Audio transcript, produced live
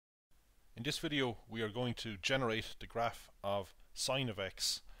In this video we are going to generate the graph of sine of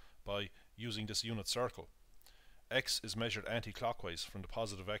x by using this unit circle. X is measured anti-clockwise from the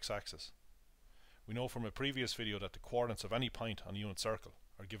positive x-axis. We know from a previous video that the coordinates of any point on a unit circle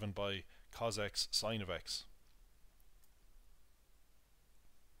are given by cos x sine of x.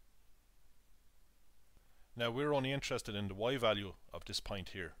 Now we're only interested in the y value of this point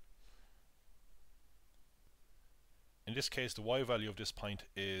here. In this case the y value of this point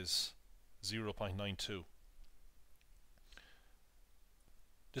is 0.92.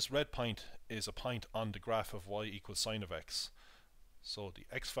 This red point is a point on the graph of y equals sine of x. So the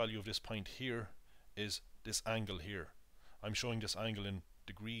x value of this point here is this angle here. I'm showing this angle in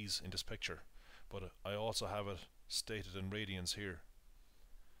degrees in this picture, but I also have it stated in radians here.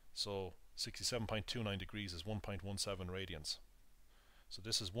 So 67.29 degrees is 1.17 radians. So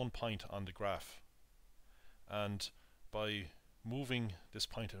this is one point on the graph, and by moving this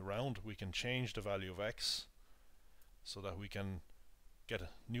point around we can change the value of x so that we can get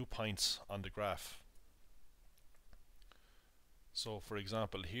new points on the graph. So for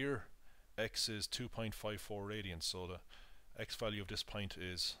example here x is 2.54 radians, so the x value of this point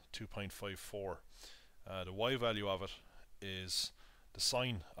is 2.54. The y value of it is the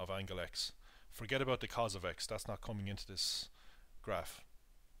sine of angle x. Forget about the cos of x, that's not coming into this graph.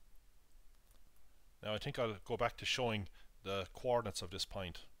 Now I think I'll go back to showing the coordinates of this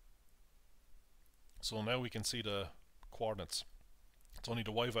point. So now we can see the coordinates. It's only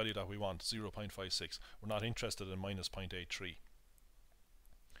the y value that we want, 0.56. We're not interested in minus 0.83.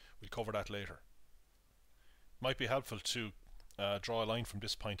 We'll cover that later. It might be helpful to draw a line from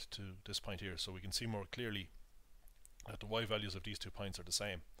this point to this point here so we can see more clearly that the y values of these 2 points are the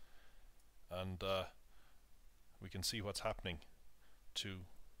same, and we can see what's happening to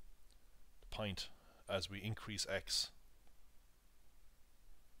the point as we increase x.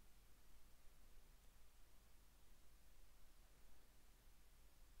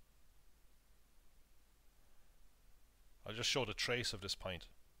 I'll just show the trace of this point.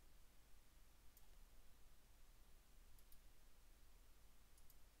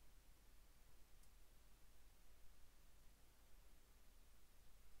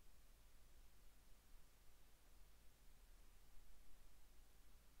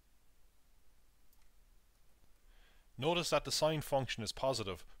 Notice that the sine function is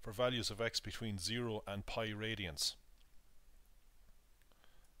positive for values of x between 0 and pi radians.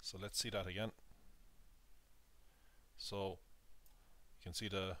 So let's see that again. So you can see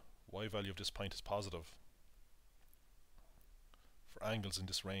the y value of this point is positive for angles in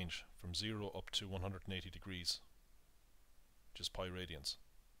this range from 0 up to 180 degrees, which is pi radians.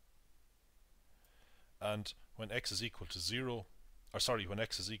 And when x is equal to 0, or sorry, when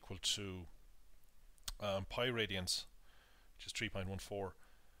x is equal to pi radians, which is 3.14,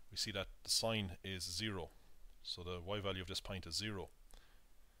 we see that the sine is 0. So the y value of this point is 0.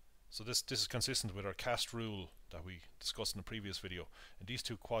 So this is consistent with our cast rule that we discussed in the previous video. In these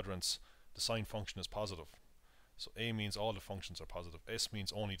two quadrants the sine function is positive. So A means all the functions are positive. S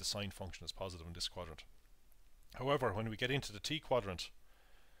means only the sine function is positive in this quadrant. However, when we get into the t quadrant,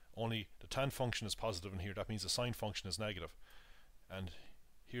 only the tan function is positive in here. That means the sine function is negative. And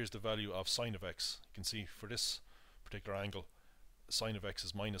here's the value of sine of x. You can see for this particular angle sine of x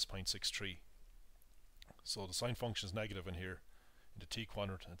is minus 0.63. So the sine function is negative in here in the t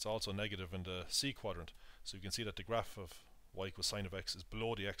quadrant. It's also negative in the c quadrant. So you can see that the graph of y equals sine of x is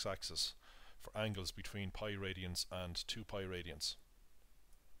below the x-axis for angles between pi radians and 2 pi radians.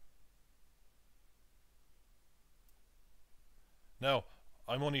 Now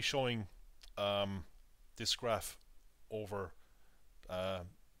I'm only showing this graph over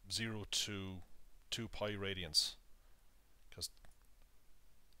 0 to 2 pi radians, because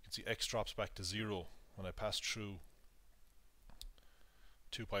you can see x drops back to 0 when I pass through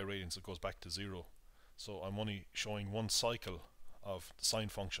 2 pi radians. It goes back to 0. So I'm only showing one cycle of the sine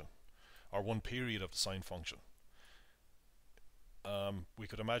function, or one period of the sine function. We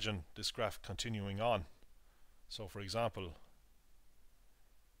could imagine this graph continuing on. So for example,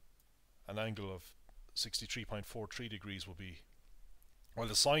 an angle of 63.43 degrees will be, well,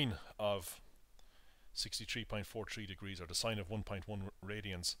 the sine of 63.43 degrees, or the sine of 1.1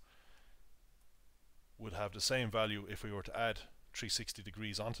 radians, would have the same value if we were to add 360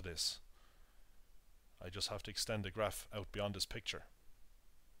 degrees onto this. I just have to extend the graph out beyond this picture.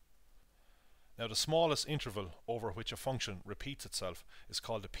 Now the smallest interval over which a function repeats itself is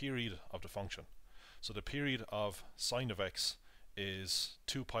called the period of the function. So the period of sine of x is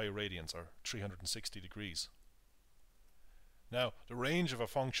 2 pi radians, or 360 degrees. Now the range of a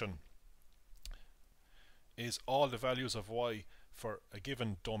function is all the values of y for a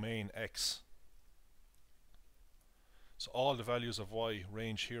given domain X. So all the values of y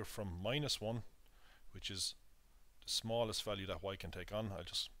range here from -1, which is the smallest value that y can take on. I'll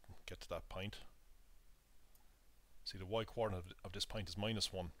just get to that point. See, the y coordinate of this point is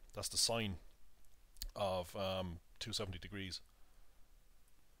 -1. That's the sine of 270 degrees.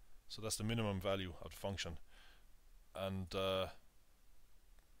 So that's the minimum value of the function. And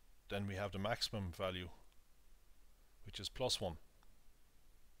then we have the maximum value, which is +1.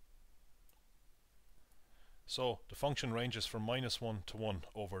 So the function ranges from -1 to 1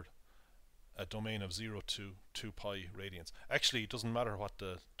 over a domain of 0 to 2 pi radians. Actually, it doesn't matter what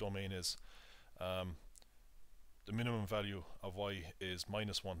the domain is. The minimum value of y is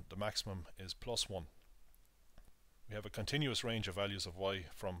 -1, the maximum is +1. We have a continuous range of values of y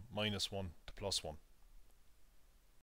from -1 to +1.